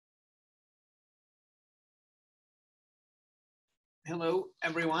Hello,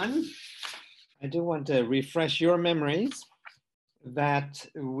 everyone. I do want to refresh your memories that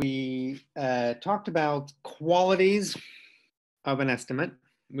we talked about qualities of an estimate.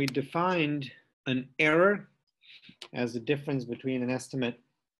 We defined an error as the difference between an estimate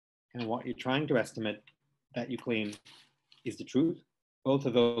and what you're trying to estimate that you claim is the truth. Both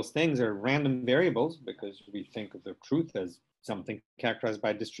of those things are random variables because we think of the truth as something characterized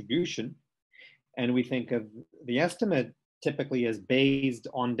by distribution. And we think of the estimate typically as based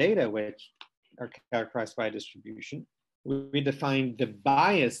on data, which are characterized by distribution. We define the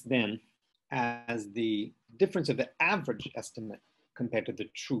bias then as the difference of the average estimate compared to the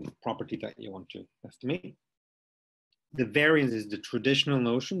true property that you want to estimate. The variance is the traditional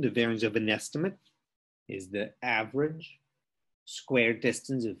notion. The variance of an estimate is the average squared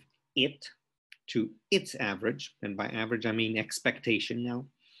distance of it to its average. And by average, I mean expectation now.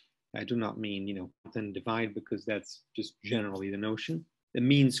 I do not mean, then divide, because that's just generally the notion. The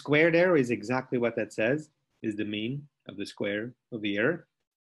mean squared error is exactly what that says, is the mean of the square of the error.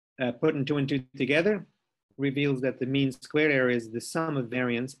 Putting two and two together reveals that the mean squared error is the sum of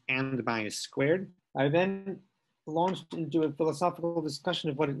variance and bias squared. I then launched into a philosophical discussion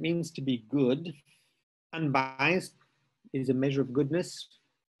of what it means to be good. Unbiased is a measure of goodness.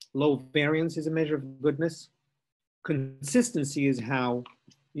 Low variance is a measure of goodness. Consistency is how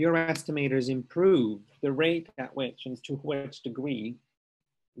your estimators improve the rate at which and to which degree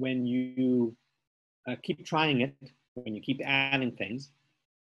when you keep trying it, when you keep adding things.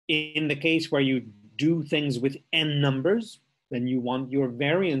 In the case where you do things with n numbers, then you want your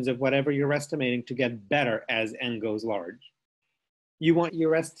variance of whatever you're estimating to get better as n goes large. You want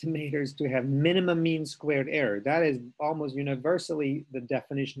your estimators to have minimum mean squared error. That is almost universally the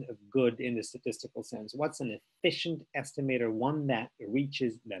definition of good in the statistical sense. What's an efficient estimator? One that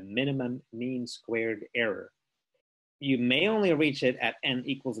reaches the minimum mean squared error. You may only reach it at n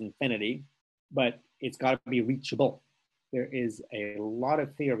equals infinity, but it's got to be reachable. There is a lot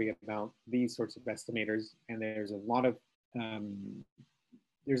of theory about these sorts of estimators, and there's a lot of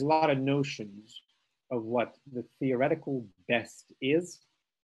notions of what the theoretical best is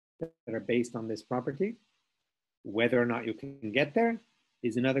that are based on this property. Whether or not you can get there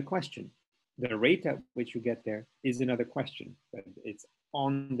is another question. The rate at which you get there is another question, but it's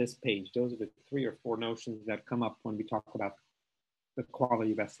on this page. Those are the 3 or 4 notions that come up when we talk about the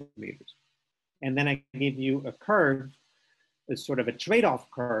quality of estimators. And then I give you a curve, a sort of a trade-off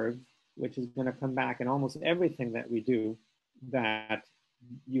curve, which is going to come back in almost everything that we do, that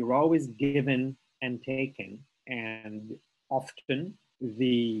you're always given and taking, and often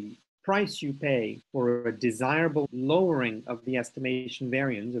the price you pay for a desirable lowering of the estimation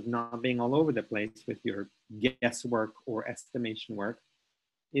variance, of not being all over the place with your guesswork or estimation work,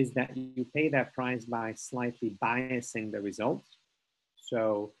 is that you pay that price by slightly biasing the results.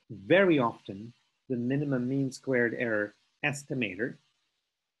 So very often, the minimum mean squared error estimator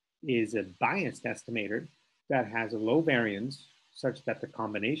is a biased estimator that has a low variance such that the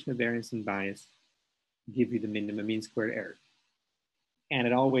combination of variance and bias give you the minimum mean squared error. And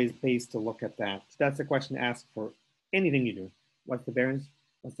it always pays to look at that. So that's a question to ask for anything you do. What's the variance?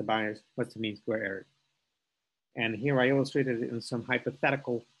 What's the bias? What's the mean square error? And here I illustrated it in some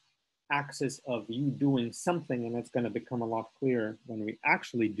hypothetical axis of you doing something, and it's going to become a lot clearer when we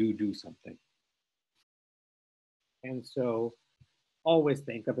actually do something. And so always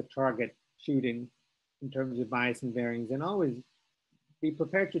think of a target shooting in terms of bias and variance, and always be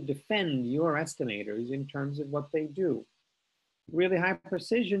prepared to defend your estimators in terms of what they do. Really high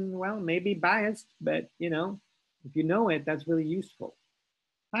precision, well, maybe biased, but if you know it, that's really useful.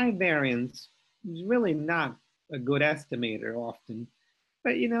 High variance is really not a good estimator often,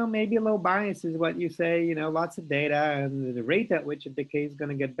 but maybe low bias is what you say, lots of data, and the rate at which it decays is going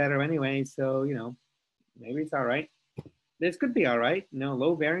to get better anyway, so maybe it's all right. This could be all right.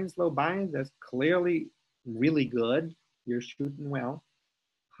 Low variance, low bias, that's clearly really good. You're shooting well.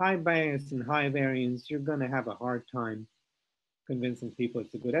 High bias and high variance, you're going to have a hard time convincing people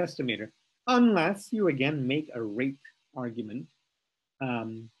it's a good estimator, unless you again make a rate argument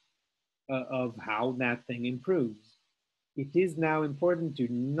of how that thing improves. It is now important to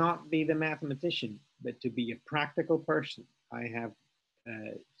not be the mathematician, but to be a practical person. I have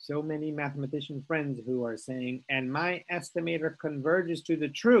so many mathematician friends who are saying, and my estimator converges to the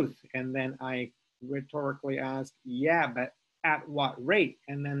truth. And then I rhetorically ask, yeah, but at what rate?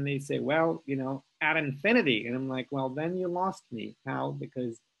 And then they say, well, at infinity. And I'm like, well, then you lost me. How?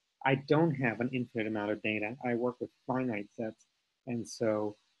 Because I don't have an infinite amount of data. I work with finite sets. And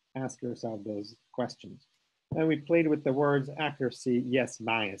so ask yourself those questions. And we played with the words accuracy, yes,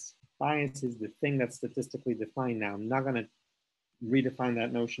 bias. Bias is the thing that's statistically defined now. I'm not going to redefine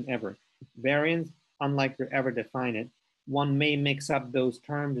that notion ever. Variance, unlikely to ever define it. One may mix up those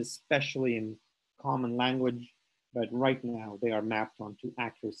terms, especially in common language, but right now they are mapped onto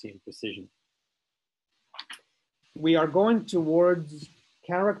accuracy and precision. We are going towards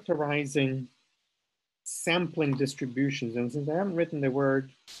characterizing sampling distributions. And since I haven't written the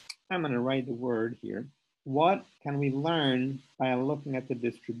word, I'm going to write the word here. What can we learn by looking at the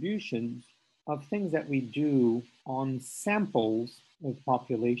distributions of things that we do on samples of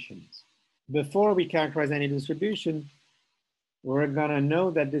populations? Before we characterize any distribution, we're going to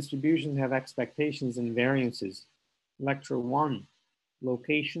know that distributions have expectations and variances. Lecture 1,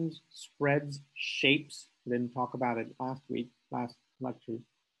 locations, spreads, shapes. We didn't talk about it last lecture.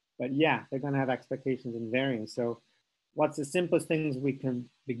 But yeah, they're going to have expectations and variance. So what's the simplest things we can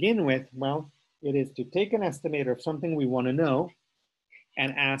begin with? Well, it is to take an estimator of something we want to know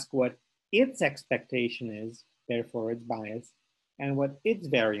and ask what its expectation is, therefore its bias, and what its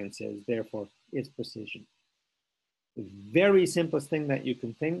variance is, therefore its precision. The very simplest thing that you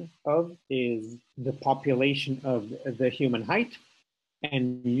can think of is the population of the human height,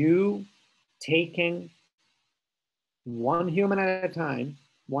 and you taking one human at a time,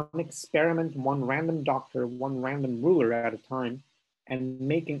 one experiment, one random doctor, one random ruler at a time, and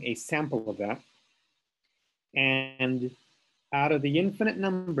making a sample of that. And out of the infinite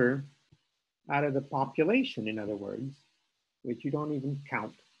number, out of the population, in other words, which you don't even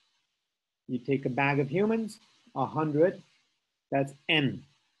count, you take a bag of humans, 100, that's n.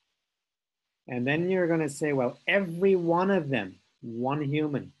 And then you're going to say, well, every one of them, one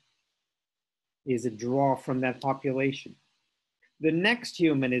human, is a draw from that population. The next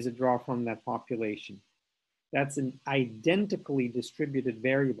human is a draw from that population. That's an identically distributed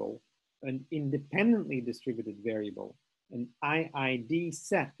variable, an independently distributed variable, an IID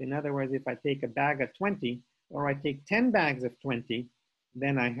set. In other words, if I take a bag of 20 or I take 10 bags of 20,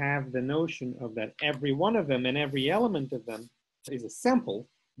 then I have the notion of that every one of them and every element of them is a sample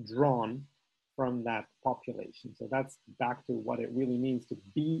drawn from that population. So that's back to what it really means to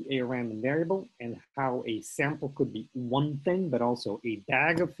be a random variable and how a sample could be one thing, but also a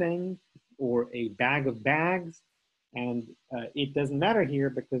bag of things or a bag of bags. And it doesn't matter here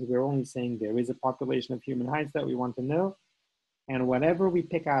because we're only saying there is a population of human heights that we want to know. And whatever we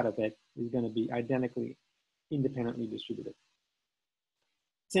pick out of it is going to be identically, independently distributed.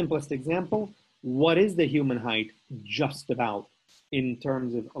 Simplest example, what is the human height just about in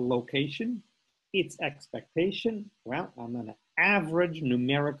terms of a location? Its expectation, well, I'm going to average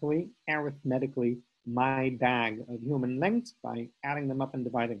numerically, arithmetically, my bag of human lengths by adding them up and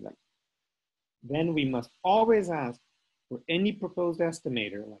dividing them. Then we must always ask for any proposed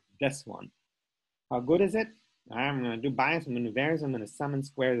estimator, like this one, how good is it? I'm going to do bias, I'm going to do variance, I'm going to sum and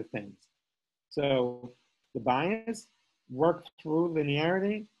square the things. So the bias, work through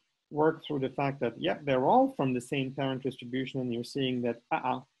linearity, work through the fact that, yep, they're all from the same parent distribution, and you're seeing that,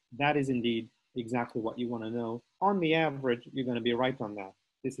 that is indeed exactly what you want to know. On the average, you're going to be right on that.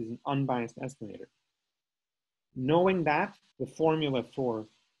 This is an unbiased estimator. Knowing that, the formula for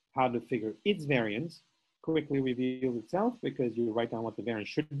how to figure its variance quickly reveals itself because you write down what the variance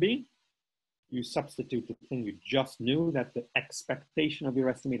should be. You substitute the thing you just knew that the expectation of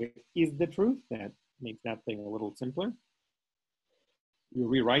your estimator is the truth. That makes that thing a little simpler. You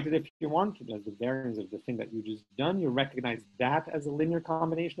rewrite it if you want as the variance of the thing that you just done. You recognize that as a linear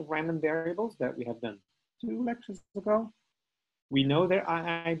combination of random variables that we have done 2 lectures ago. We know their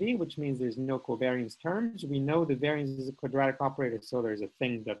IID, which means there's no covariance terms. We know the variance is a quadratic operator, so there's a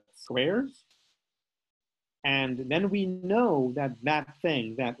thing that squares. And then we know that that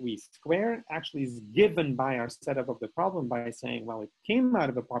thing that we square actually is given by our setup of the problem by saying, well, it came out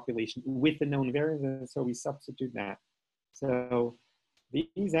of a population with a known variance, and so we substitute that. So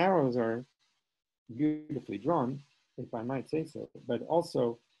these arrows are beautifully drawn, if I might say so, but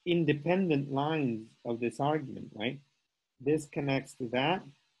also independent lines of this argument, right? This connects to that.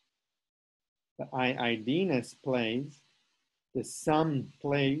 The IID-ness plays, the sum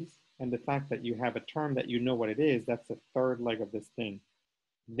plays, and the fact that you have a term that you know what it is, that's the third leg of this thing.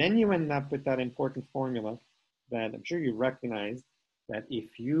 Then you end up with that important formula that I'm sure you recognize, that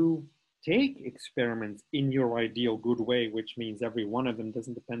if you take experiments in your ideal good way, which means every one of them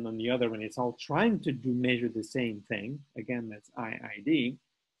doesn't depend on the other and it's all trying to measure the same thing, again, that's IID,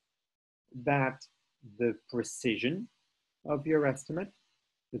 that the precision of your estimate,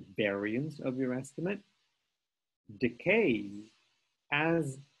 the variance of your estimate, decays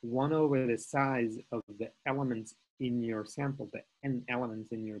as 1 over the size of the elements in your sample, the n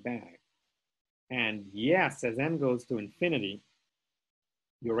elements in your bag. And yes, as n goes to infinity,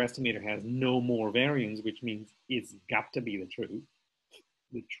 your estimator has no more variance, which means it's got to be the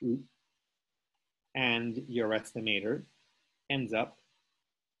truth, and your estimator ends up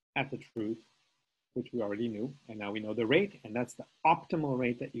at the truth, which we already knew, and now we know the rate, and that's the optimal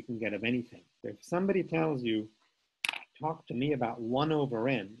rate that you can get of anything. So if somebody tells you, talk to me about 1 over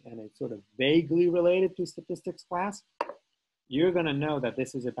n, and it's sort of vaguely related to statistics class, you're going to know that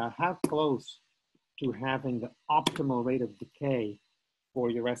this is about how close to having the optimal rate of decay for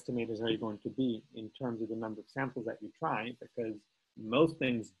your estimators are you going to be in terms of the number of samples that you try, because most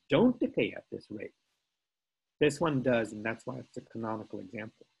things don't decay at this rate. This one does, and that's why it's a canonical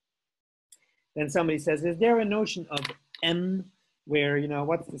example. Then somebody says, is there a notion of M where, you know,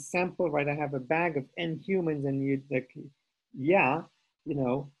 what's the sample, right? I have a bag of N humans, and you, like, yeah, you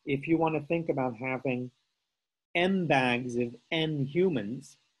know, if you want to think about having M bags of N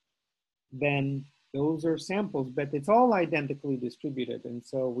humans, then those are samples, but it's all identically distributed. And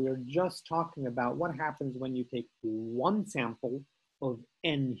so we're just talking about what happens when you take one sample of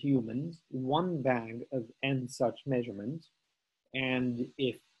N humans, one bag of N such measurements. And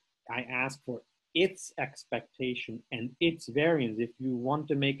if I ask for its expectation and its variance, if you want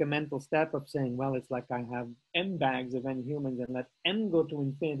to make a mental step of saying, well, it's like I have N bags of N humans and let N go to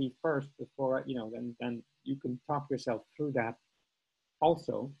infinity first before, you know, then you can talk yourself through that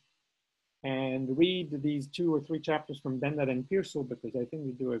also. And read these 2 or 3 chapters from Bennett and Pearsall, because I think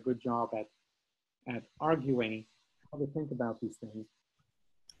they do a good job at arguing how to think about these things.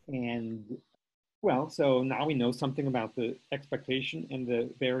 And well, so now we know something about the expectation and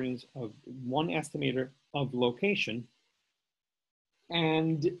the variance of one estimator of location.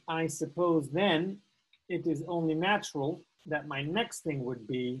 And I suppose then it is only natural that my next thing would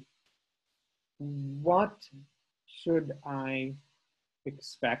be, what should I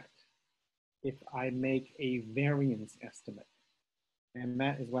expect if I make a variance estimate? And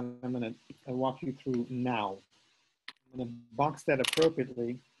that is what I'm going to walk you through now. I'm going to box that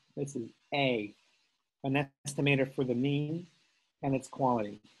appropriately. This is A, an estimator for the mean and its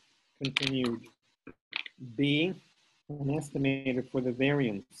quality. Continued. B, an estimator for the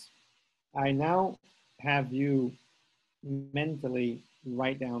variance. I now have you mentally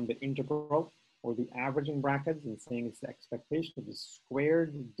write down the integral or the averaging brackets and saying it's the expectation of the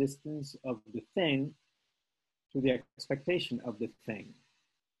squared distance of the thing to the expectation of the thing.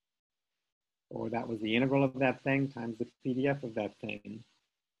 Or that was the integral of that thing times the PDF of that thing.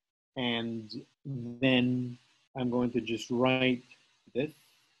 And then I'm going to just write this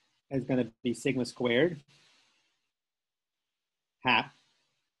as going to be sigma squared hat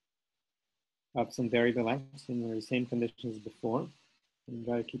of some variable x in the same conditions as before. And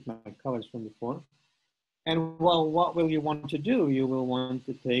try to keep my colors from before. And well, what will you want to do? You will want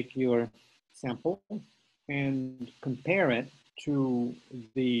to take your sample and compare it to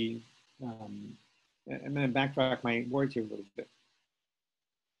the, I'm going to backtrack my words here a little bit.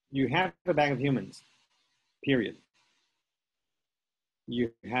 You have a bag of humans, period.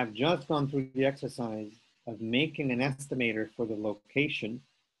 You have just gone through the exercise of making an estimator for the location,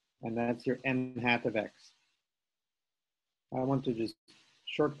 and that's your m hat of x. I want to just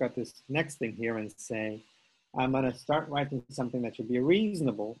shortcut this next thing here and say, I'm going to start writing something that should be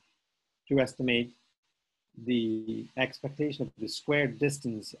reasonable to estimate the expectation of the squared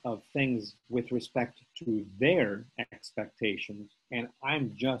distance of things with respect to their expectations. And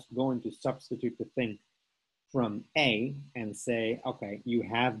I'm just going to substitute the thing from A and say, okay, you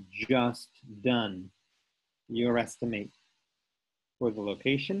have just done your estimate for the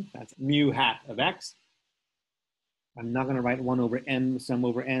location. That's mu hat of x. I'm not going to write 1 over m, sum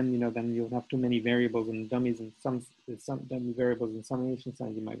over m, you know, then you'll have too many variables and dummies and some dummy variables and summation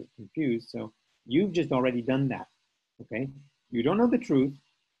signs, you might get confused. So you've just already done that, okay? You don't know the truth,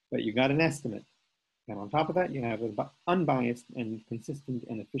 but you got an estimate. And on top of that, you have an unbiased and consistent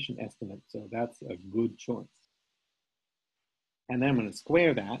and efficient estimate. So that's a good choice. And then I'm going to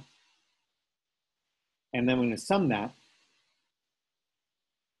square that. And then I'm going to sum that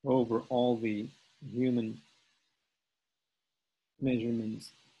over all the human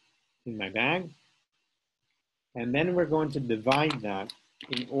measurements in my bag. And then we're going to divide that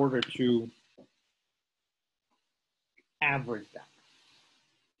in order to average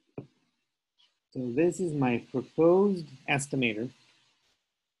that. So this is my proposed estimator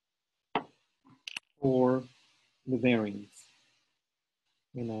for the variance.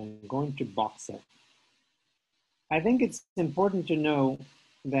 And I'm going to box it. I think it's important to know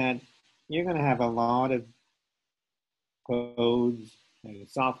that you're going to have a lot of codes and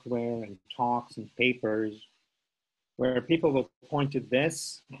software and talks and papers where people will point to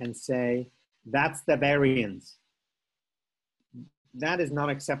this and say, that's the variance. that is not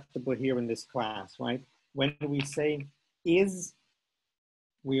acceptable here in this class, right? When we say is,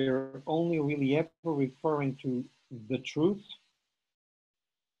 we're only really ever referring to the truth,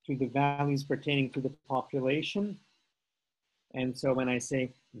 to the values pertaining to the population. And so when I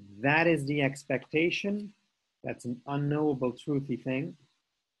say that is the expectation, that's an unknowable truthy thing.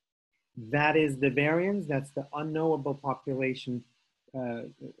 That is the variance, that's the unknowable population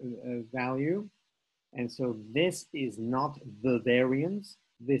value. And so this is not the variance,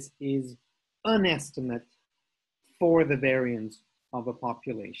 this is an estimate for the variance of a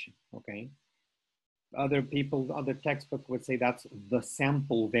population, okay? Other people, other textbook would say that's the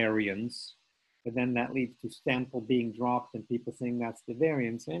sample variance, but then that leads to sample being dropped and people saying that's the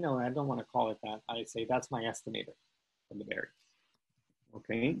variance. You know, I don't want to call it that. I say that's my estimator for the variance,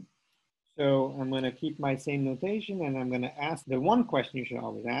 okay? So I'm going to keep my same notation and I'm going to ask the one question you should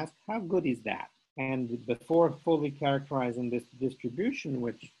always ask, how good is that? And before fully characterizing this distribution,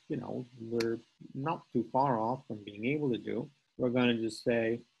 which, you know, we're not too far off from being able to do, we're going to just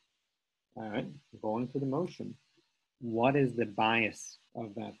say, all right, going through the motion. What is the bias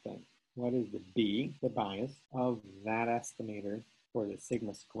of that thing? What is the B, the bias of that estimator for the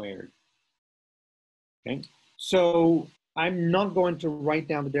sigma squared? Okay, so I'm not going to write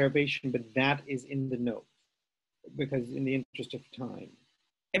down the derivation, but that is in the notes because in the interest of time.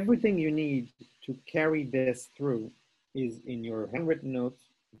 Everything you need to carry this through is in your handwritten notes,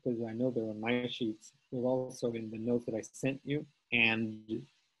 because I know they're on my sheets. They're also in the notes that I sent you. And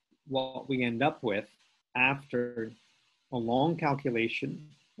what we end up with after a long calculation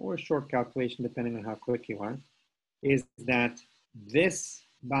or a short calculation, depending on how quick you are, is that this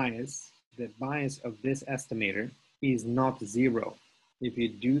bias, the bias of this estimator, is not zero. If you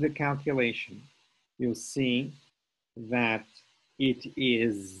do the calculation, you'll see that it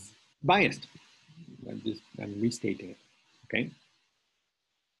is biased. I'm restating it, okay?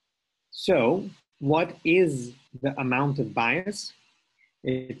 So what is the amount of bias?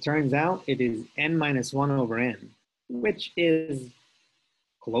 It turns out it is n minus 1 over n, which is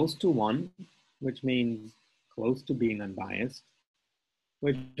close to 1, which means close to being unbiased,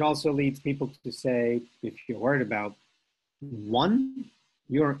 which also leads people to say, if you're worried about 1,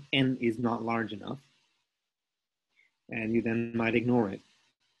 your n is not large enough, and you then might ignore it.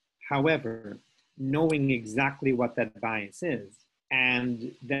 However, knowing exactly what that bias is,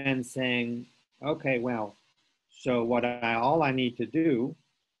 and then saying, okay, well, so all I need to do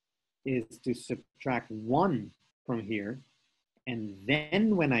is to subtract 1 from here, and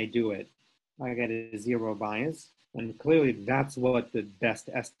then when I do it, I get a 0 bias, and clearly that's what the best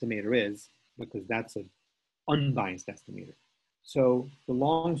estimator is, because that's an unbiased estimator. So the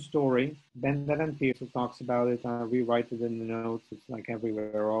long story, Bendit and Pearson talks about it, I rewrite it in the notes, it's like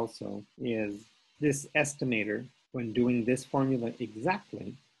everywhere also, is this estimator, when doing this formula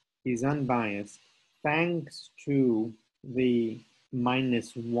exactly, is unbiased thanks to the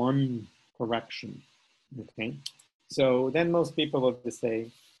 -1 correction, okay? So then most people will just say,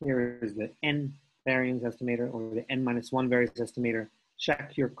 here is the n variance estimator or the n-1 variance estimator,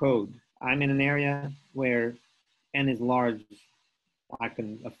 check your code. I'm in an area where n is large, I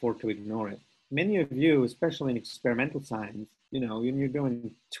can afford to ignore it. Many of you, especially in experimental science, you know, when you're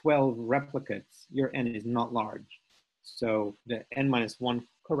doing 12 replicates, your n is not large. So the n-1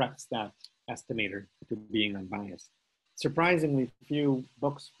 corrects that estimator to being unbiased. Surprisingly few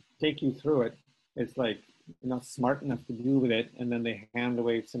books take you through it. It's like you're not smart enough to deal with it, and then they hand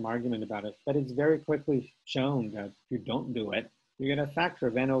away some argument about it. But it's very quickly shown that if you don't do it, you get a factor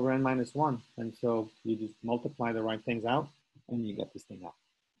of n over n-1. And so you just multiply the right things out, and you get this thing out.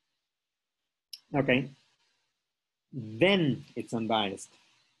 Okay, then it's unbiased.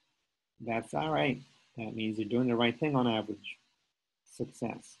 That's all right. That means you're doing the right thing on average.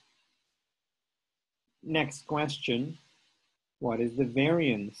 Success. Next question, what is the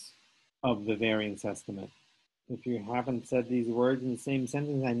variance of the variance estimate? If you haven't said these words in the same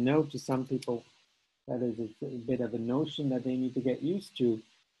sentence, I know to some people that is a bit of a notion that they need to get used to.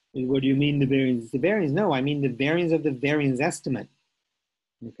 What do you mean the variance? The variance? No, I mean the variance of the variance estimate.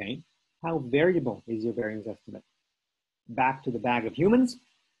 Okay, how variable is your variance estimate? Back to the bag of humans.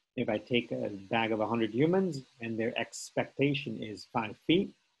 If I take a bag of 100 humans and their expectation is 5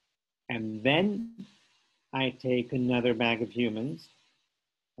 feet, and then I take another bag of humans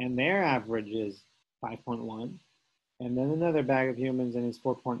and their average is 5.1, and then another bag of humans and it's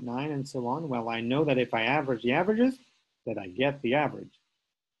 4.9 and so on. Well, I know that if I average the averages, that I get the average.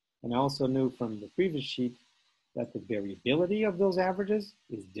 And I also knew from the previous sheet that the variability of those averages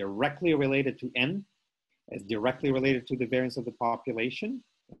is directly related to n, is directly related to the variance of the population,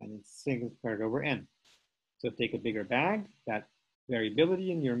 and it's sigma squared over n. So take a bigger bag, that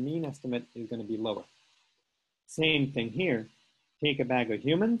variability in your mean estimate is going to be lower. Same thing here. Take a bag of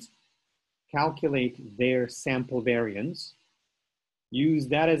humans, calculate their sample variance, use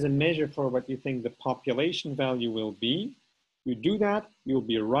that as a measure for what you think the population value will be. You do that, you'll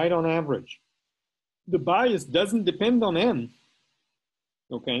be right on average. The bias doesn't depend on n,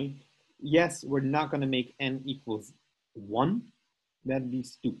 okay? Yes, we're not going to make n equals 1. That'd be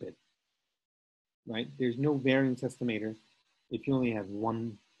stupid, right? There's no variance estimator if you only have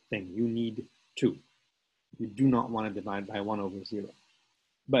one thing. You need 2. You do not want to divide by 1 over 0.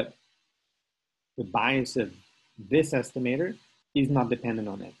 But the bias of this estimator is not dependent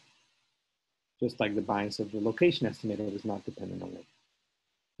on it, just like the bias of the location estimator is not dependent on it.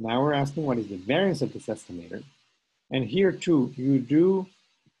 Now we're asking what is the variance of this estimator. And here too, you do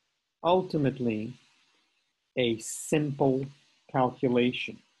ultimately a simple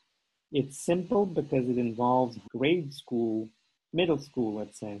calculation. It's simple because it involves grade school, middle school,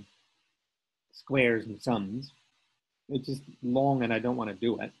 let's say, squares and sums. It's just long and I don't want to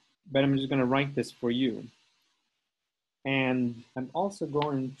do it, but I'm just going to write this for you. And I'm also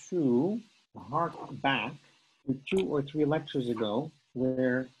going to hark back to 2 or 3 lectures ago,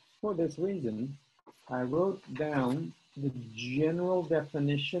 where for this reason, I wrote down the general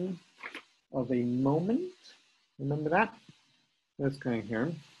definition of a moment. Remember that? This guy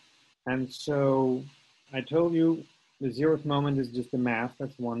here. And so I told you the 0th moment is just the math.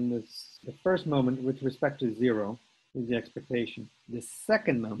 That's one. That's the first moment with respect to 0 is the expectation. The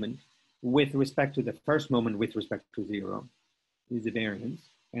second moment with respect to the first moment with respect to 0 is the variance.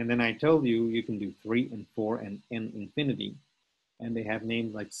 And then I told you you can do 3 and 4 and n infinity. And they have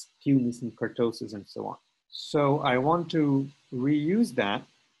names like skewness and kurtosis and so on. So I want to reuse that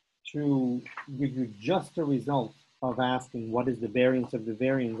to give you just a result of asking what is the variance of the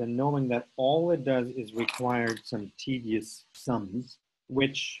variance, and knowing that all it does is require some tedious sums,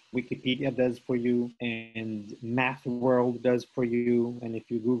 which Wikipedia does for you and Math World does for you. And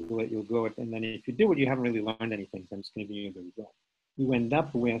if you Google it, you'll go it. And then if you do it, you haven't really learned anything. So I'm just going to give you the result. You end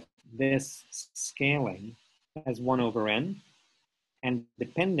up with this scaling as 1 over n, and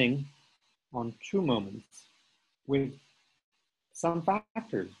depending on 2 moments with some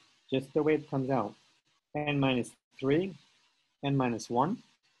factors, just the way it comes out, n minus 3, n minus 1,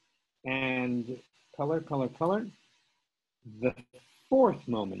 and color. The 4th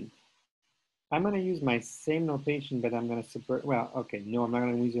moment, I'm going to use my same notation, but I'm going to subvert, well, okay, no, I'm not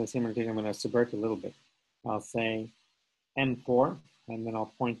going to use the same notation, I'm going to subvert a little bit. I'll say n4, and then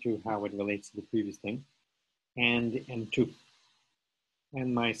I'll point to how it relates to the previous thing, and n2.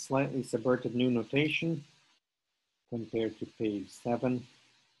 And my slightly subverted new notation compared to page 7,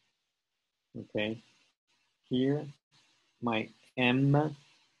 okay, here, my m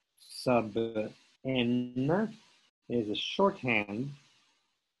sub n is a shorthand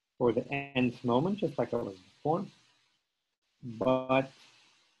for the nth moment, just like I was before, but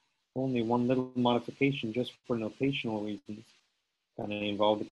only one little modification just for notational reasons. Going to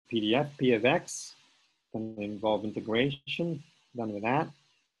involve the PDF, p of x, going to involve integration, done with that.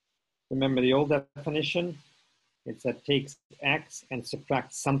 Remember the old definition? It said takes x and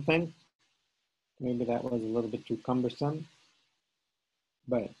subtracts something. Maybe that was a little bit too cumbersome,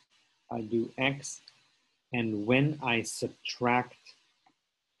 but I do x, and when I subtract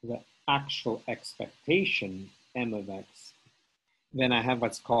the actual expectation, m of x, then I have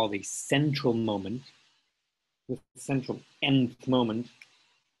what's called a central moment, the central nth moment,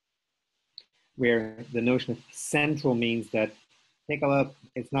 where the notion of central means that, take a look,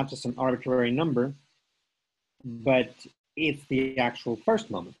 it's not just an arbitrary number, but it's the actual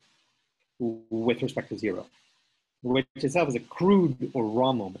first moment with respect to 0, which itself is a crude or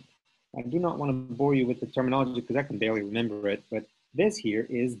raw moment. I do not want to bore you with the terminology because I can barely remember it, but this here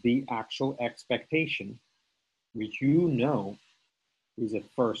is the actual expectation, which you know is a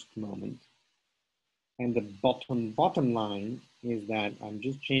first moment. And the bottom line is that I'm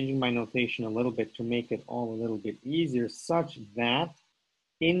just changing my notation a little bit to make it all a little bit easier, such that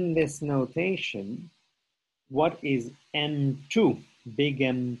in this notation, what is M2, big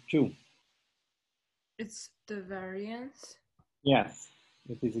M2? It's the variance. Yes,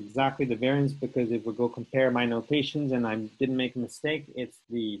 it is exactly the variance, because if we go compare my notations and I didn't make a mistake, it's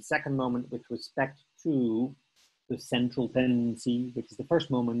the second moment with respect to the central tendency, which is the first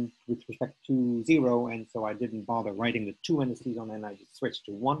moment with respect to 0. And so I didn't bother writing the 2 indices on n, I just switched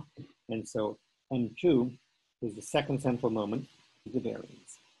to 1. And so M2 is the second central moment, the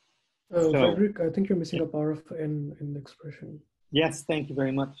variance. So, Frederick, I think you're missing a power of n in the expression. Yes, thank you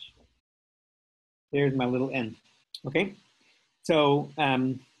very much. There's my little n. Okay, so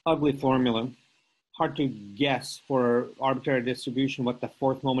ugly formula. hard to guess for arbitrary distribution what the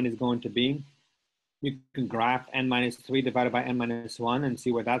fourth moment is going to be. You can graph n minus 3 divided by n minus 1 and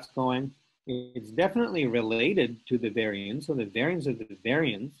see where that's going. It's definitely related to the variance. So the variance of the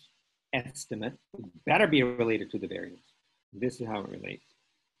variance estimate better be related to the variance. This is how it relates.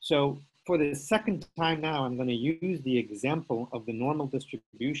 So for the second time now, I'm going to use the example of the normal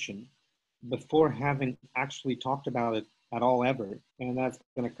distribution before having actually talked about it at all ever. And that's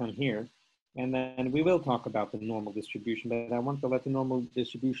going to come here. And then we will talk about the normal distribution, but I want to let the normal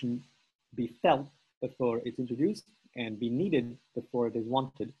distribution be felt before it's introduced and be needed before it is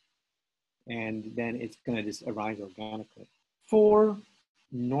wanted. And then it's going to just arise organically. For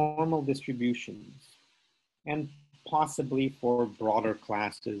normal distributions, and possibly for broader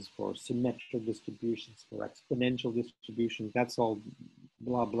classes, for symmetric distributions, for exponential distributions, that's all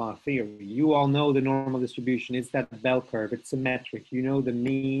blah, blah theory. You all know the normal distribution. It's that bell curve. It's symmetric. You know the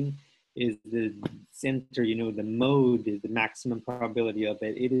mean is the center. You know the mode is the maximum probability of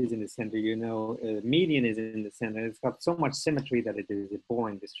it. It is in the center. You know median is in the center. It's got so much symmetry that it is a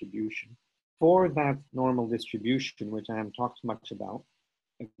boring distribution. For that normal distribution, which I haven't talked much about,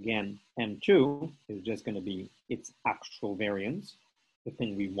 again, M2 is just going to be its actual variance, the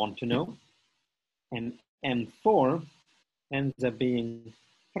thing we want to know. And M4 ends up being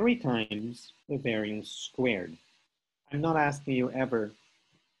 3 times the variance squared. I'm not asking you ever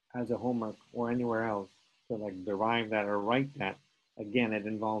as a homework or anywhere else to like derive that or write that. Again, it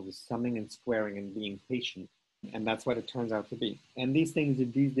involves summing and squaring and being patient. And that's what it turns out to be. And these things are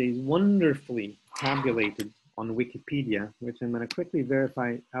these days wonderfully tabulated on Wikipedia, which I'm going to quickly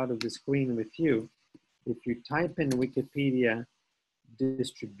verify out of the screen with you. If you type in Wikipedia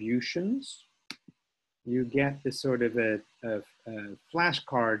distributions, you get this sort of a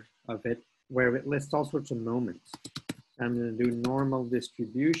flashcard of it where it lists all sorts of moments. I'm going to do normal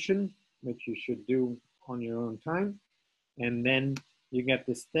distribution, which you should do on your own time. And then you get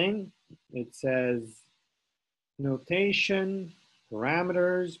this thing. It says notation,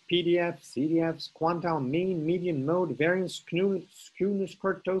 parameters, PDFs, CDFs, quantile, mean, median, mode, variance, skewness,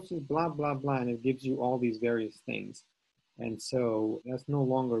 kurtosis, blah, blah, blah. And it gives you all these various things. And so that's no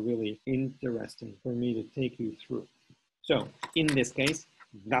longer really interesting for me to take you through. So in this case,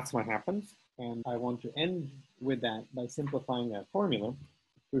 that's what happens. And I want to end with that by simplifying that formula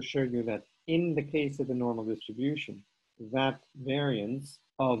to show you that in the case of the normal distribution, that variance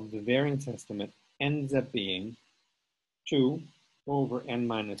of the variance estimate ends up being 2 over n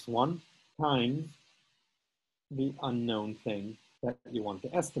minus 1 times the unknown thing that you want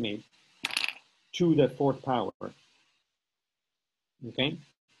to estimate to the 4th power. Okay?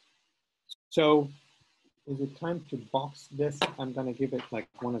 So is it time to box this? I'm going to give it like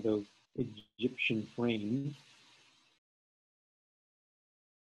one of those Egyptian frames.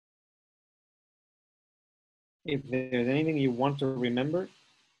 If there's anything you want to remember,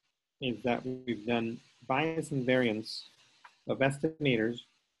 is that we've done bias and variance of estimators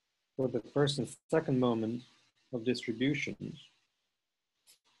for the first and second moment of distributions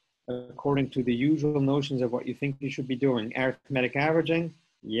according to the usual notions of what you think you should be doing. Arithmetic averaging,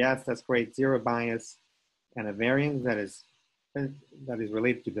 yes, that's great. Zero bias and a variance that is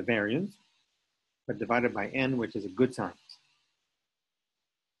related to the variance, but divided by n, which is a good science.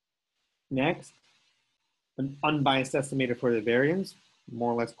 Next, an unbiased estimator for the variance,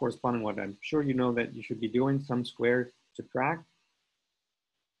 more or less corresponding what I'm sure you know that you should be doing, sum, square, subtract.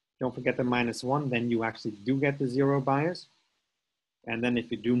 Don't forget the minus 1, then you actually do get the zero bias. And then if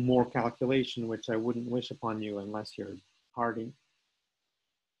you do more calculation, which I wouldn't wish upon you unless you're hardy,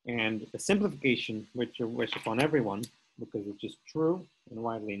 and the simplification, which you wish upon everyone, because it's just true and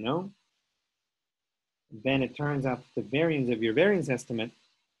widely known, then it turns out that the variance of your variance estimate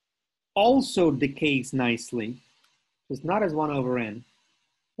also decays nicely. It's not as 1 over n,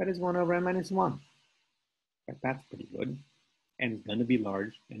 but as 1 over n minus 1. But that's pretty good. And it's going to be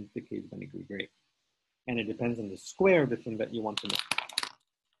large, and the decay is going to be great. And it depends on the square of the thing that you want to know.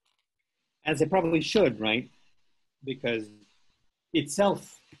 As it probably should, right? Because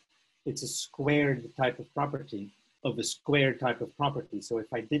itself, it's a squared type of property of a squared type of property. So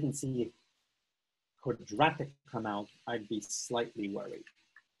if I didn't see a quadratic come out, I'd be slightly worried.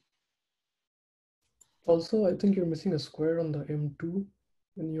 Also, I think you're missing a square on the M2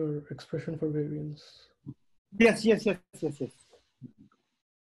 in your expression for variance. Yes.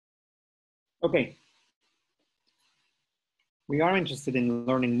 Okay. We are interested in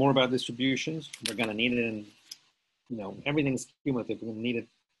learning more about distributions. We're going to need it in, everything's cumulative. We're going to need it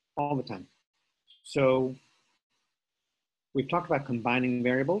all the time. So we've talked about combining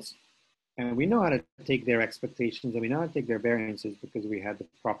variables, And we know how to take their expectations and we know how to take their variances because we had the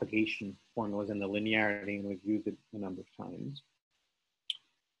propagation formulas and the linearity and we've used it a number of times.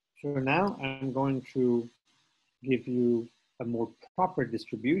 So now I'm going to give you a more proper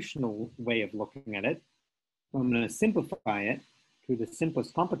distributional way of looking at it. I'm going to simplify it to the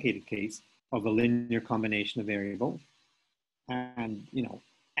simplest complicated case of a linear combination of variables. And, you know,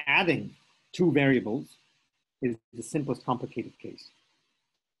 adding two variables is the simplest complicated case.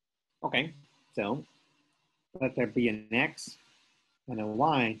 Okay, so let there be an x and a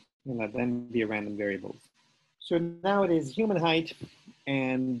y, and let them be a random variables. So now it is human height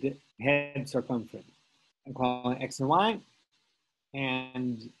and head circumference. I'm calling x and y,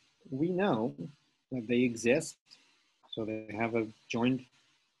 and we know that they exist, so they have a joint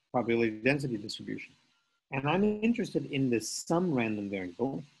probability density distribution. And I'm interested in this some random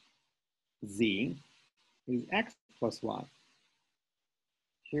variable, z, is x plus y.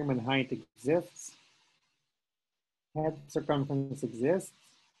 Human height exists, head circumference exists,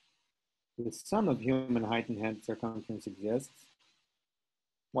 the sum of human height and head circumference exists.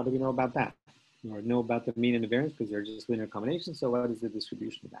 What do we know about that? We know about the mean and the variance because they're just linear combinations, so what is the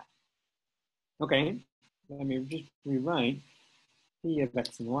distribution of that? Okay, let me just rewrite p of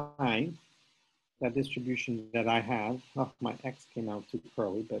x and y, that distribution that I have. Oh, my x came out too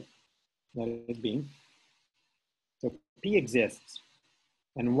curly, but let it be. So p exists,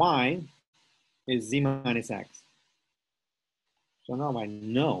 and y is z minus x. So now I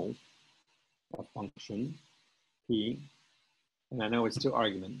know a function, p, and I know it's two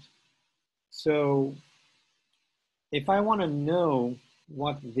arguments. So if I want to know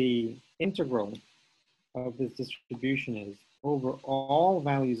what the integral of this distribution is over all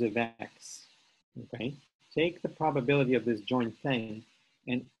values of x, okay, take the probability of this joint thing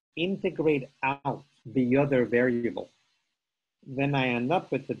and integrate out the other variable. Then I end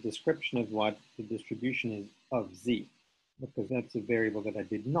up with the description of what the distribution is of z, because that's a variable that I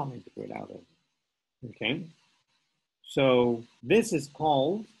did not integrate out of. Okay, so this is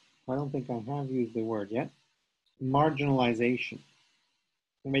called, I don't think I have used the word yet, marginalization,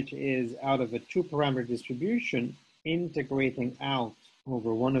 which is out of a two-parameter distribution, integrating out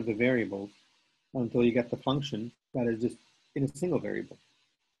over one of the variables until you get the function that is just in a single variable.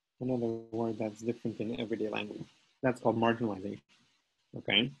 Another word that's different in everyday language. That's called marginalization.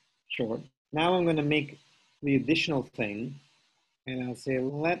 Okay, sure. Now I'm going to make the additional thing, and I'll say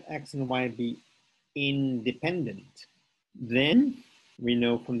let x and y be independent. Then we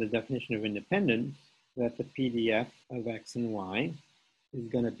know from the definition of independence that the PDF of x and y is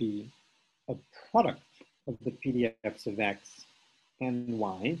going to be a product of the PDFs of x and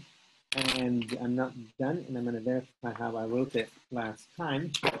y. And I'm not done, and I'm going to verify how I wrote it last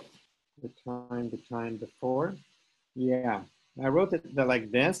time, the time before. Yeah, I wrote it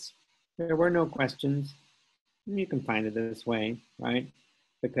like this. There were no questions. You can find it this way, right?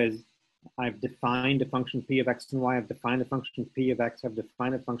 Because I've defined a function p of x and y, I've defined a function p of x, I've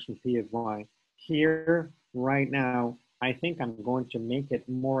defined a function p of y. Here, right now, I think I'm going to make it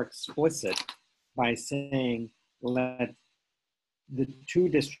more explicit by saying let the two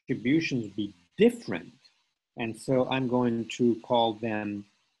distributions be different. And so I'm going to call them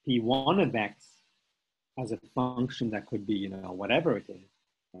p1 of x as a function that could be, you know, whatever it is,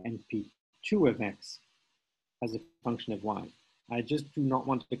 and p2 of x as a function of y. I just do not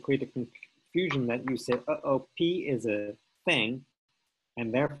want to create a confusion that you say, uh-oh, p is a thing,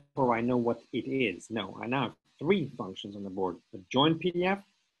 and therefore I know what it is. No, I now have three functions on the board. A joint PDF,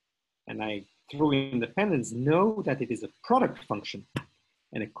 and I, through independence, know that it is a product function,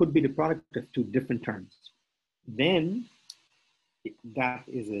 and it could be the product of two different terms. Then that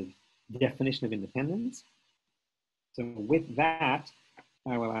is a definition of independence. So with that,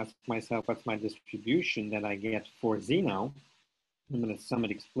 I will ask myself, what's my distribution that I get for z now? I'm going to sum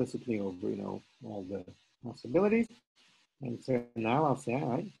it explicitly over, you know, all the possibilities. And so now I'll say, all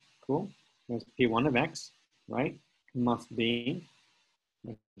right, cool. There's p1 of x, right? Must be.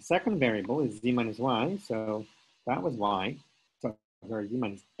 The second variable is z minus y. So that was y. So or z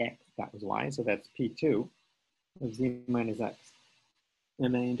minus x, that was y. So that's p2 of z minus x.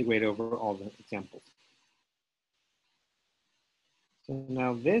 And then integrate over all the examples. So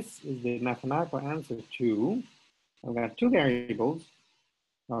now this is the mathematical answer to, I've got two variables.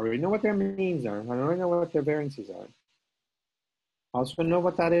 I already know what their means are. I already know what their variances are. I also know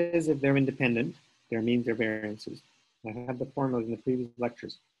what that is if they're independent, their means, their variances. I had the formulas in the previous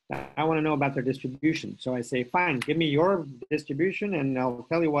lectures. I want to know about their distribution. So I say, fine, give me your distribution and I'll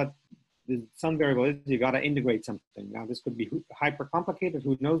tell you what some variable is. You got to integrate something. Now this could be hyper complicated,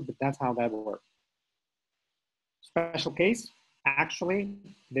 who knows, but that's how that works. Special case, Actually,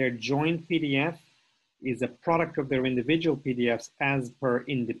 their joint PDF is a product of their individual PDFs as per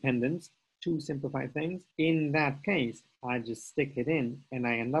independence to simplify things. In that case, I just stick it in and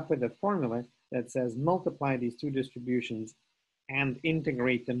I end up with a formula that says multiply these two distributions and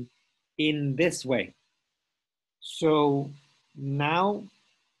integrate them in this way. So now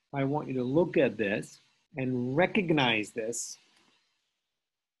I want you to look at this and recognize this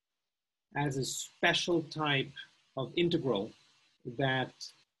as a special type of integral that,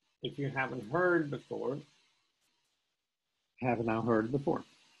 if you haven't heard before, have now heard before.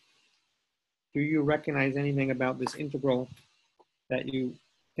 Do you recognize anything about this integral that you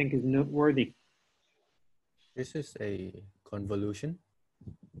think is noteworthy? This is a convolution.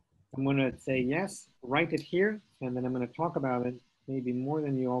 I'm going to say yes, write it here, and then I'm going to talk about it maybe more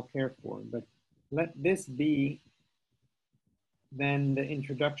than you all care for. But let this be then the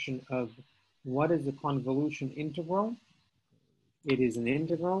introduction of what is a convolution integral. It is an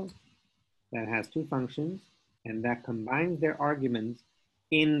integral that has two functions and that combines their arguments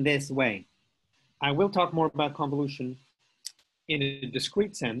in this way. I will talk more about convolution in a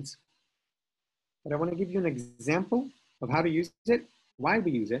discrete sense, but I want to give you an example of how to use it, why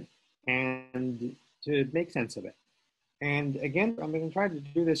we use it, and to make sense of it. And again, I'm going to try to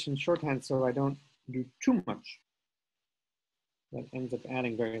do this in shorthand so I don't do too much. That ends up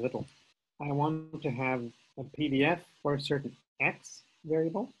adding very little. I want to have a PDF for a certain X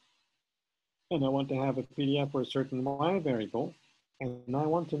variable, and I want to have a PDF for a certain Y variable, and I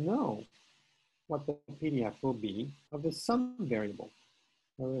want to know what the PDF will be of the sum variable.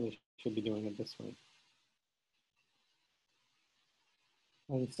 I really should be doing it this way.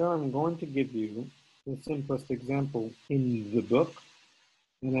 And so I'm going to give you the simplest example in the book.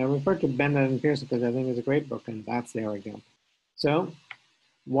 And I refer to Bennett and Pearson because I think it's a great book, and that's their example. So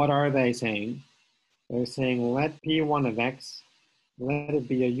what are they saying? They're saying let P1 of X, let it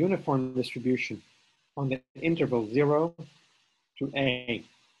be a uniform distribution on the interval 0 to A.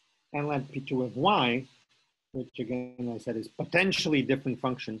 And let P2 of Y, which again I said is potentially different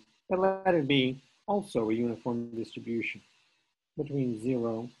functions, but let it be also a uniform distribution between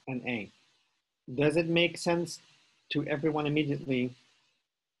 0 and A. Does it make sense to everyone immediately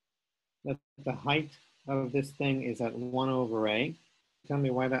that the height of this thing is at 1 over A? Tell me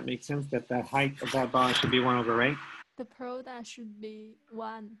why that makes sense, that the height of that bar should be 1 over A. The product should be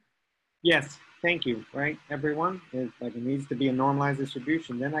 1. Yes, thank you, right, everyone? It's like it needs to be a normalized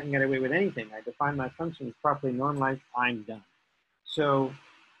distribution. Then I can get away with anything. I define my function as properly normalized, I'm done. So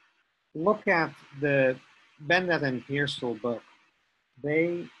look at the Bennett and Pearsall book.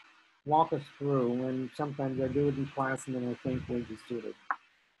 They walk us through, and sometimes I do it in class, and then I think we're just sort of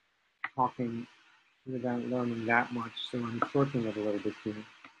talking without learning that much, so I'm shortening it a little bit here.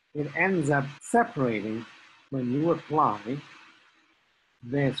 It ends up separating when you apply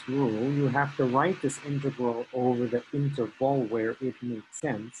this rule. You have to write this integral over the interval where it makes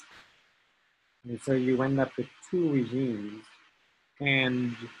sense. And so you end up with two regimes,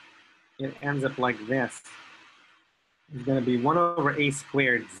 and it ends up like this. It's going to be 1 over A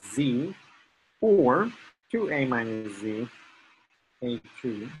squared Z, or 2A minus Z,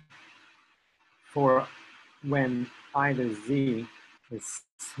 A2, for when either Z is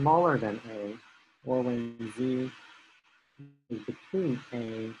smaller than A, or when Z is between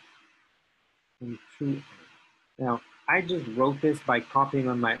A and 2A. Now, I just wrote this by copying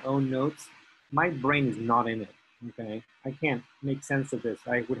on my own notes. My brain is not in it, okay? I can't make sense of this.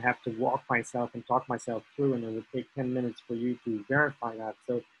 I would have to walk myself and talk myself through, and it would take 10 minutes for you to verify that.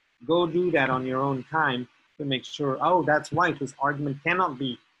 So go do that on your own time to make sure, oh, that's right, this argument cannot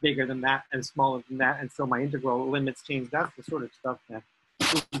be bigger than that and smaller than that, and so my integral limits change. That's the sort of stuff that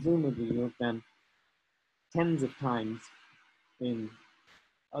presumably you've done tens of times in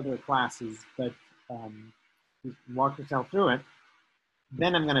other classes, but just walk yourself through it.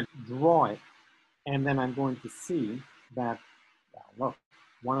 Then I'm going to draw it, and then I'm going to see that, look,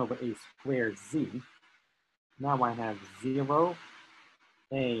 1 over A squared Z. Now I have 0,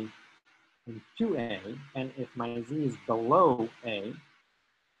 A, and 2A, and if my Z is below A,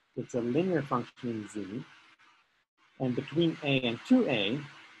 it's a linear function in Z, and between A and 2A,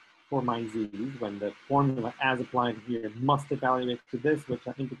 for my Z's, when the formula as applied here must evaluate to this, which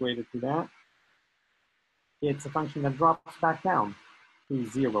I integrated to that, it's a function that drops back down to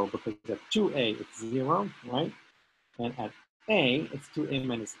 0, because at 2A it's 0, right? And at A, it's 2A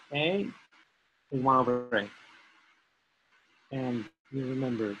minus A is 1 over A. And you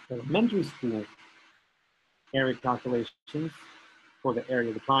remember elementary school area calculations for the area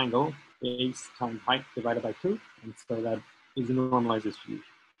of the triangle, base times height divided by 2, and so that is a normalized distribution.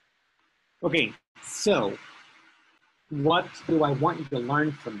 Okay, so what do I want you to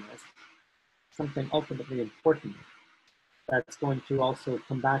learn from this? Something ultimately important that's going to also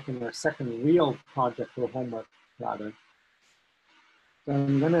come back in our second real project or homework, rather. So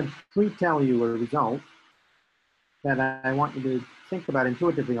I'm going to pre-tell you a result that I want you to think about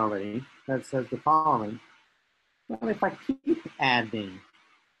intuitively already, that says the following. Well, if I keep adding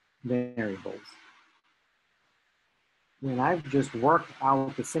variables, when I've just worked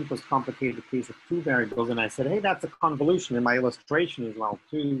out the simplest complicated case of two variables, and I said, hey, that's a convolution in my illustration as well.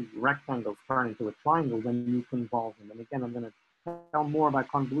 Two rectangles turn into a triangle, then you convolve them. And again, I'm going to tell more about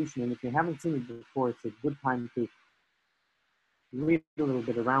convolution. And if you haven't seen it before, it's a good time to read a little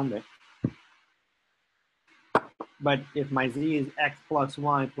bit around it. But if my z is x plus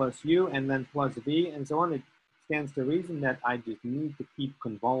y plus u and then plus v and so on, it stands to reason that I just need to keep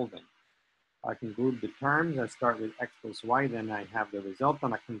convolving. I can group the terms. I start with x plus y, then I have the result,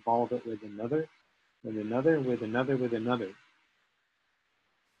 and I convolve it with another, with another, with another, with another.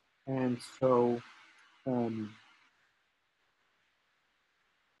 And so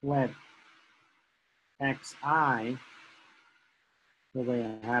let xi, the way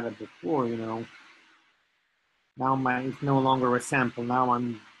I had it before, you know, now it's no longer a sample. Now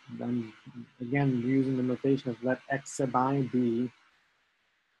I'm again using the notation of let x sub I be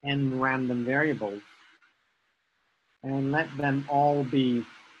n random variables, and let them all be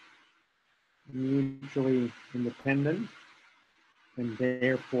mutually independent and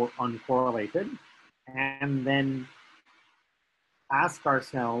therefore uncorrelated, and then ask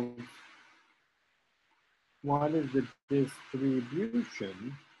ourselves, what is the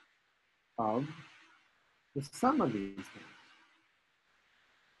distribution of the sum of these things?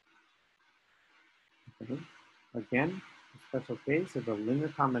 Okay. Again, a special case of a linear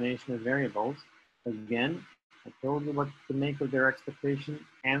combination of variables. Again, I told you what to make of their expectation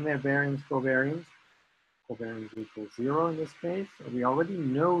and their variance covariance. Covariance equals 0 in this case. We already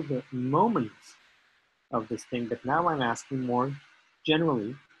know the moments of this thing, but now I'm asking more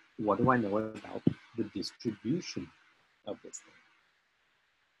generally, what do I know about the distribution of this thing?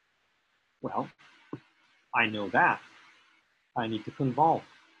 Well, I know that. I need to convolve.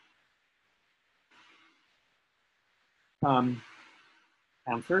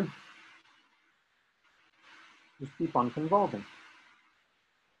 Answer, just keep on convolving.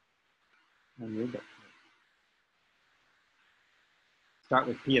 And you're good. Start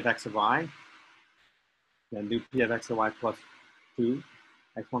with p of x of y, then do p of x of y plus 2,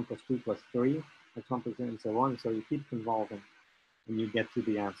 x1 plus 2 plus 3, x1 plus 3, and so on. So you keep convolving, and you get to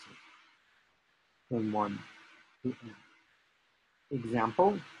the answer. Then 1, 2,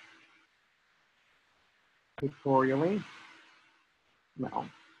 example, pictorially, now,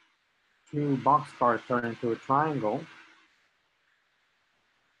 two boxcars turn into a triangle.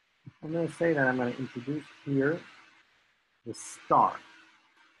 I'm going to say that I'm going to introduce here the star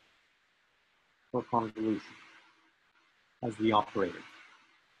for convolution as the operator.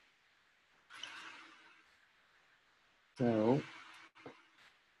 So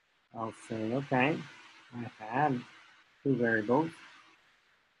I'll say, okay, I had two variables.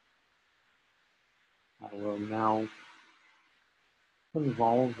 I will now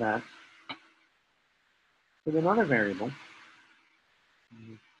convolve that with another variable.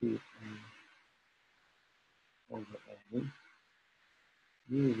 Over A.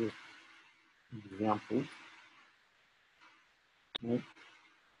 Use this example. Right?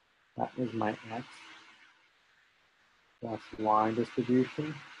 That is my x plus y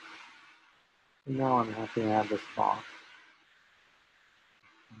distribution. And now I'm happy to have this box.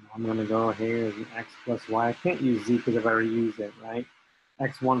 I'm going to go here as an x plus y. I can't use z because I've already used it, right?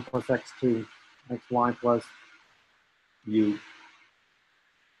 x1 plus x2, xy plus u.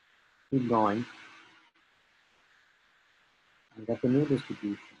 Keep going. I got the new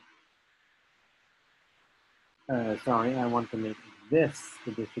distribution. Sorry, I want to make this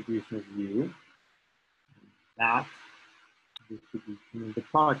the distribution of u. That distribution, the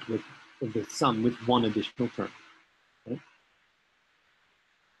product with the sum with one additional term. Okay?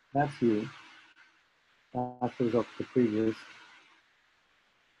 That's u. That's the result of the previous.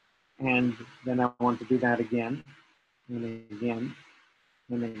 And then I want to do that again, and again,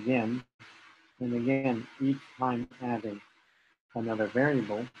 and again, and again, each time adding another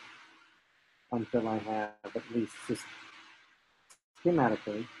variable until I have at least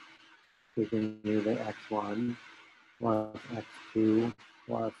schematically giving you the x1 plus x2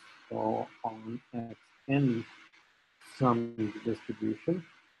 plus so on xn sum distribution.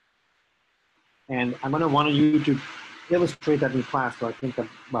 And I'm going to want you to illustrate that in class. So I think that,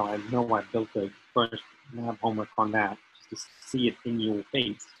 well, I know I built the first lab homework on that just to see it in your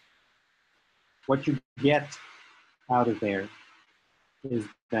face. What you get out of there is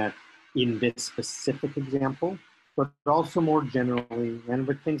that in this specific example, but also more generally, and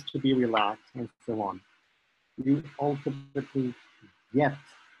with things to be relaxed and so on, you ultimately get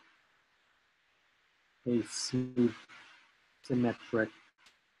a smooth, symmetric,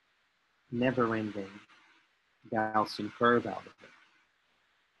 never-ending Gaussian curve out of it.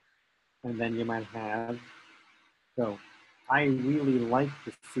 And then you might have, so I really like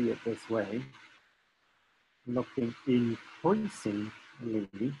to see it this way, looking increasingly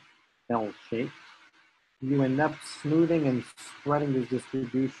bell-shaped. You end up smoothing and spreading this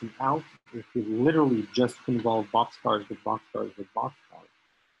distribution out if you literally just convolve boxcars with boxcars with boxcars.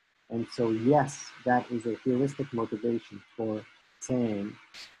 And so, yes, that is a heuristic motivation for saying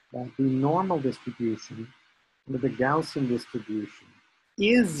that the normal distribution with the Gaussian distribution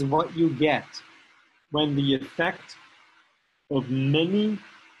is what you get when the effect of many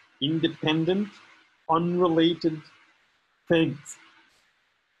independent, unrelated things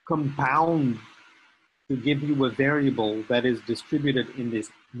compound to give you a variable that is distributed in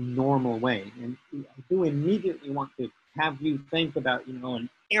this normal way. And I do immediately want to have you think about, an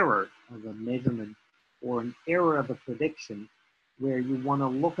error of a measurement or an error of a prediction where you want to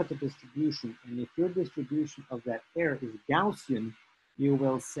look at the distribution. And if your distribution of that error is Gaussian, you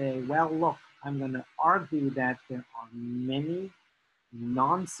will say, well, look, I'm going to argue that there are many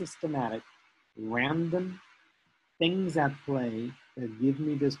non-systematic, random things at play that give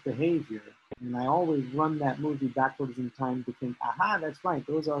me this behavior. And I always run that movie backwards in time to think, aha, that's right.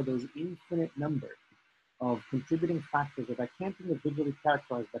 Those are those infinite numbers of contributing factors that I can't individually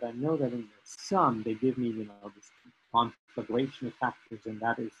characterize, but I know that in the sum, they give me, this conflagration of factors. And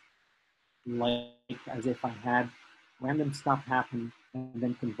that is like as if I had random stuff happen and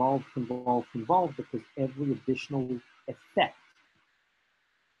then convolve, because every additional effect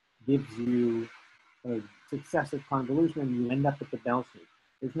gives you a successive convolution and you end up with the bell shape.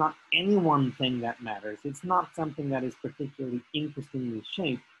 It's not any one thing that matters. It's not something that is particularly interestingly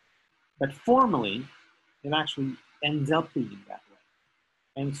shaped, but formally, it actually ends up being that way.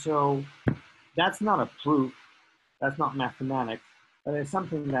 And so that's not a proof, that's not mathematics, but it's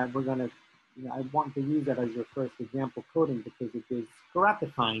something that we're gonna, I want to use that as your first example coding because it is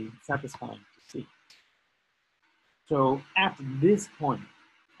gratifying, satisfying to see. So at this point,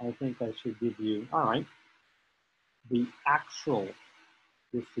 I think I should give you, all right, the actual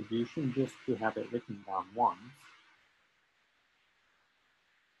distribution just to have it written down once.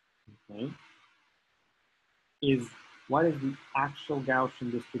 Okay. What is the actual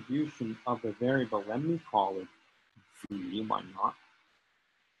Gaussian distribution of the variable? Let me call it Z, why not?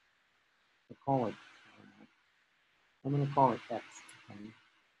 I'm going to call it X. Okay?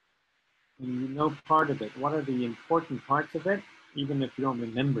 And you know part of it. What are the important parts of it? Even if you don't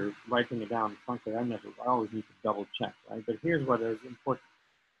remember writing it down, frankly, I always need to double check, right? But here's what is important.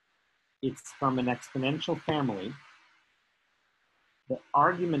 It's from an exponential family. The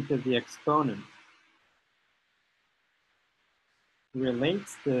argument of the exponent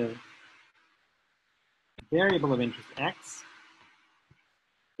relates the variable of interest X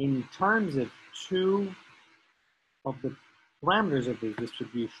in terms of two of the parameters of the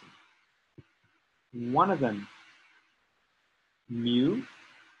distribution. One of them, mu,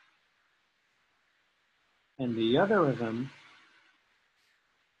 and the other of them,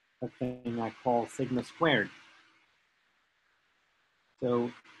 a thing I call sigma squared.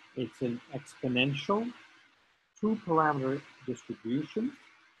 So it's an exponential two-parameter distribution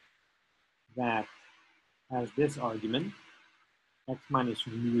that has this argument, x minus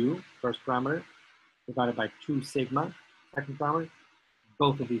mu, first parameter, divided by 2 sigma, second parameter,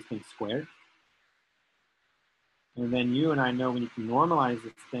 both of these things squared. And then you and I know when you can normalize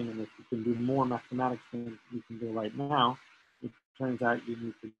this thing, and if you can do more mathematics than you can do right now, it turns out you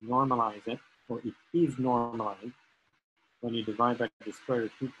need to normalize it, or it is normalized when you divide by the square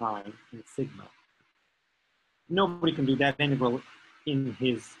root of 2 pi and sigma. Nobody can do that integral in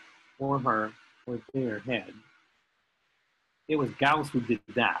his or her or their head. It was Gauss who did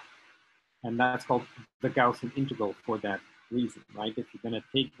that. And that's called the Gaussian integral for that reason, right? If you're going to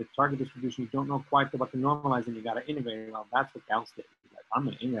take the target distribution, you don't know quite what to normalize, and you got to integrate it. Well, that's what Gauss did. He's like, I'm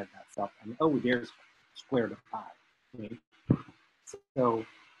going to integrate that stuff. And oh, there's square root of pi. Right? So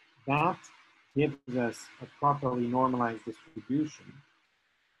that gives us a properly normalized distribution.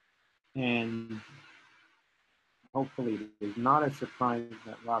 And hopefully it is not a surprise,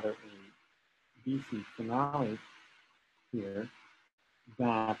 but rather a decent finale here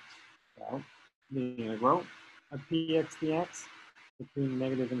that, well, the integral of px dx between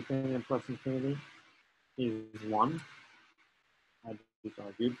negative infinity and plus infinity is 1, I just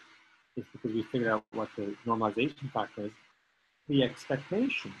argued. is because we figured out what the normalization factor is, the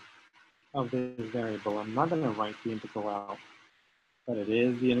expectation of this variable. I'm not going to write the integral out, but it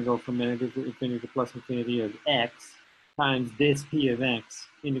is the integral from infinity to plus infinity of x times this p of x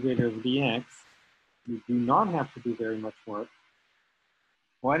integrated over dx. You do not have to do very much work.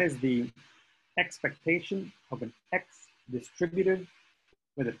 What is the expectation of an x distributed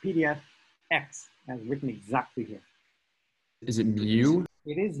with a PDF x as written exactly here? Is it mu?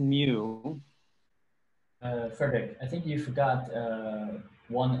 It is mu. Frederick, I think you forgot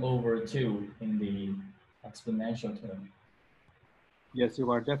 1/2 in the exponential term. Yes, you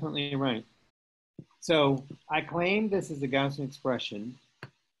are definitely right. So I claim this is the Gaussian expression.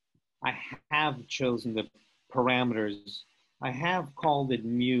 I have chosen the parameters. I have called it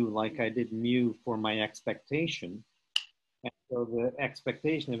mu like I did mu for my expectation. And so the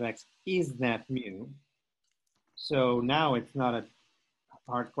expectation of x is that mu. So now it's not a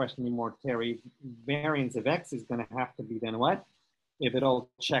hard question anymore, Terry. Variance of x is going to have to be then what? If it all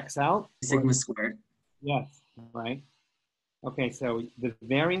checks out? Sigma squared. Yes, right. Okay, so the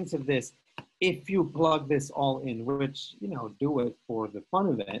variance of this, if you plug this all in, which, you know, do it for the fun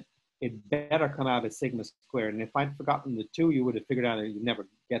of it, it better come out as sigma squared. And if I'd forgotten the 2, you would have figured out that you'd never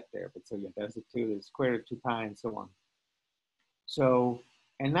get there. But so yeah, there's the 2, there's square root of 2 pi, and so on. So,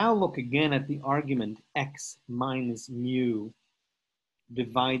 and now look again at the argument x minus mu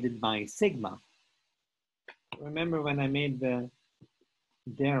divided by sigma. Remember when I made the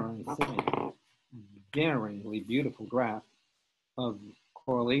daringly beautiful graph of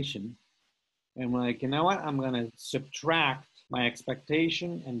correlation, and we're like, you know what, I'm going to subtract my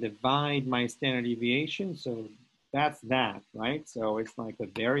expectation and divide my standard deviation. So that's that, right? So it's like a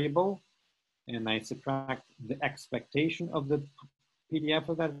variable, and I subtract the expectation of the PDF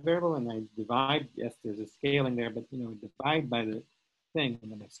of that variable, and I divide. Yes, there's a scaling there, but you know, divide by the thing,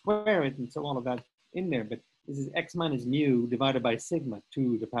 and then I square it, and so all of that in there. But this is x minus mu divided by sigma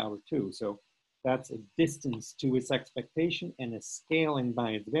to the power 2. So that's a distance to its expectation and a scaling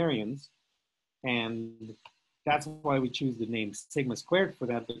by its variance. And that's why we choose the name sigma squared for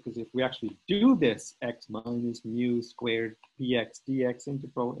that, because if we actually do this x minus mu squared px dx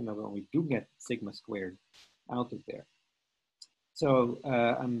integral, you know, we do get sigma squared out of there. So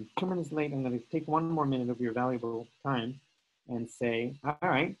I'm 2 minutes late. I'm going to take 1 more minute of your valuable time and say, all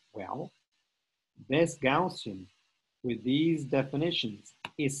right, well, this Gaussian with these definitions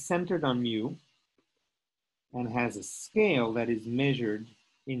is centered on mu and has a scale that is measured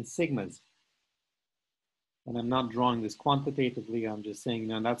in sigmas. And I'm not drawing this quantitatively, I'm just saying,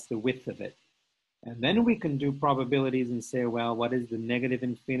 no, that's the width of it. And then we can do probabilities and say, well, what is the negative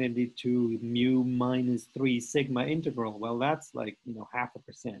infinity to mu minus 3 sigma integral? Well, that's like, you know,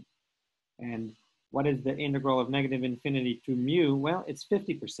 0.5%. And what is the integral of negative infinity to mu? Well, it's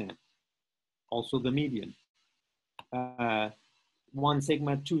 50%. Also the median. 1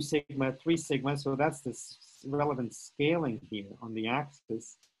 sigma, 2 sigma, 3 sigma. So that's the relevant scaling here on the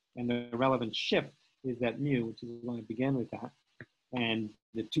axis. And the relevant shift is that mu, which is why I began with that. And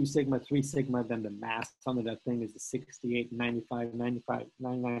the 2 sigma, 3 sigma, then the mass under that thing is the 68, 95, 95,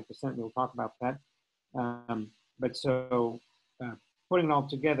 99%. We'll talk about that. But so putting it all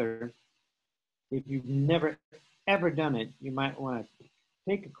together, if you've never ever done it, you might want to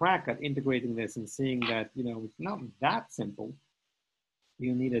take a crack at integrating this and seeing that, you know, it's not that simple.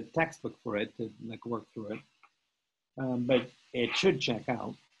 You need a textbook for it to like work through it. But it should check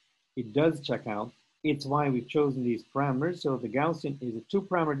out. It does check out. It's why we've chosen these parameters. So the Gaussian is a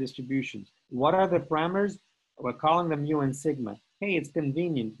 2-parameter distribution. What are the parameters? We're calling them mu and sigma. Hey, it's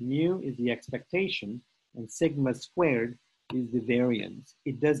convenient. Mu is the expectation and sigma squared is the variance.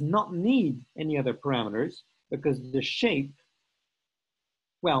 It does not need any other parameters because the shape,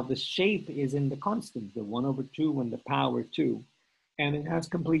 well, the shape is in the constant, the 1/2 and the power 2. And it has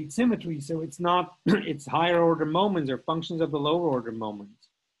complete symmetry. So it's not, it's higher order moments or functions of the lower order moments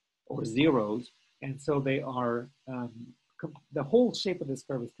or zeros. And so they are, the whole shape of this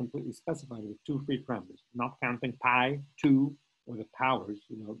curve is completely specified with 2 free parameters, not counting pi, 2, or the powers,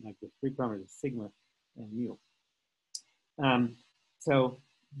 you know, like the free parameters, sigma and mu. So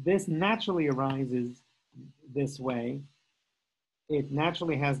this naturally arises this way. It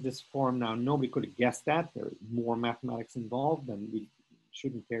naturally has this form. Now, nobody could have guessed that. There is more mathematics involved than we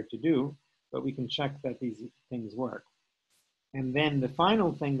shouldn't care to do, but we can check that these things work. And then the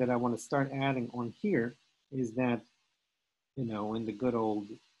final thing that I want to start adding on here is that, you know, in the good old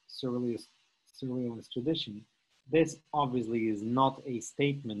surrealist tradition, this obviously is not a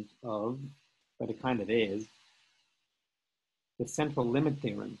statement of, but it kind of is, the central limit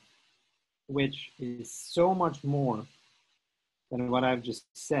theorem, which is so much more than what I've just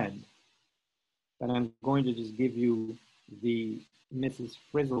said. but I'm going to just give you the Mrs.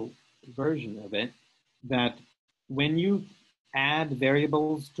 Frizzle version of it, that when you add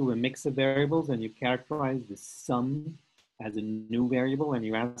variables to a mix of variables and you characterize the sum as a new variable and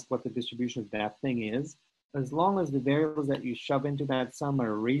you ask what the distribution of that thing is, as long as the variables that you shove into that sum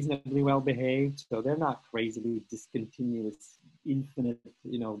are reasonably well behaved, so they're not crazily discontinuous, infinite,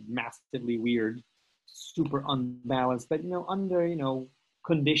 massively weird, super unbalanced, but under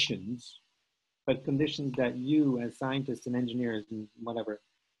conditions, but conditions that you as scientists and engineers and whatever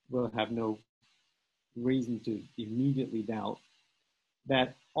will have no reason to immediately doubt,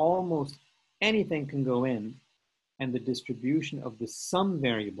 that almost anything can go in and the distribution of the sum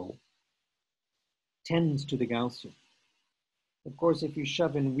variable tends to the Gaussian. Of course, if you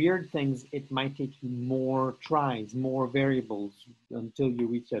shove in weird things, it might take you more tries, more variables until you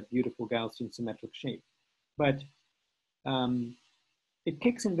reach that beautiful Gaussian symmetric shape. But it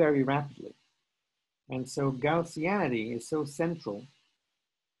kicks in very rapidly. And so Gaussianity is so central,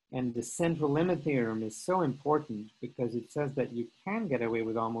 and the central limit theorem is so important because it says that you can get away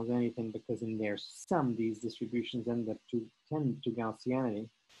with almost anything because in their sum, these distributions end up to tend to Gaussianity.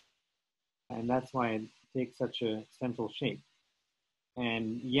 And that's why it takes such a central shape.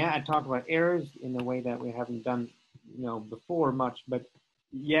 And yeah, I talk about errors in a way that we haven't done, before much, but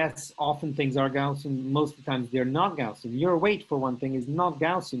yes, often things are Gaussian. Most of the times they're not Gaussian. Your weight for one thing is not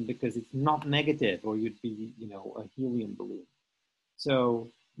Gaussian because it's not negative, or you'd be, a helium balloon. So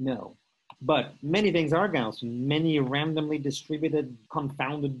no, but many things are Gaussian. Many randomly distributed,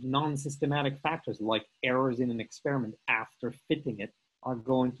 confounded, non-systematic factors like errors in an experiment after fitting it are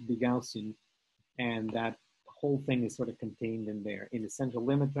going to be Gaussian, and that whole thing is sort of contained in there, in the central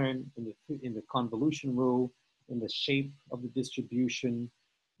limit theorem, in the convolution rule, in the shape of the distribution,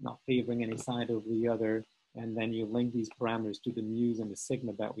 not favoring any side over the other, and then you link these parameters to the mu's and the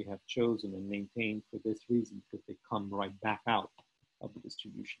sigma that we have chosen and maintained for this reason, because they come right back out of the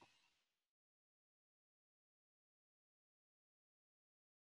distribution.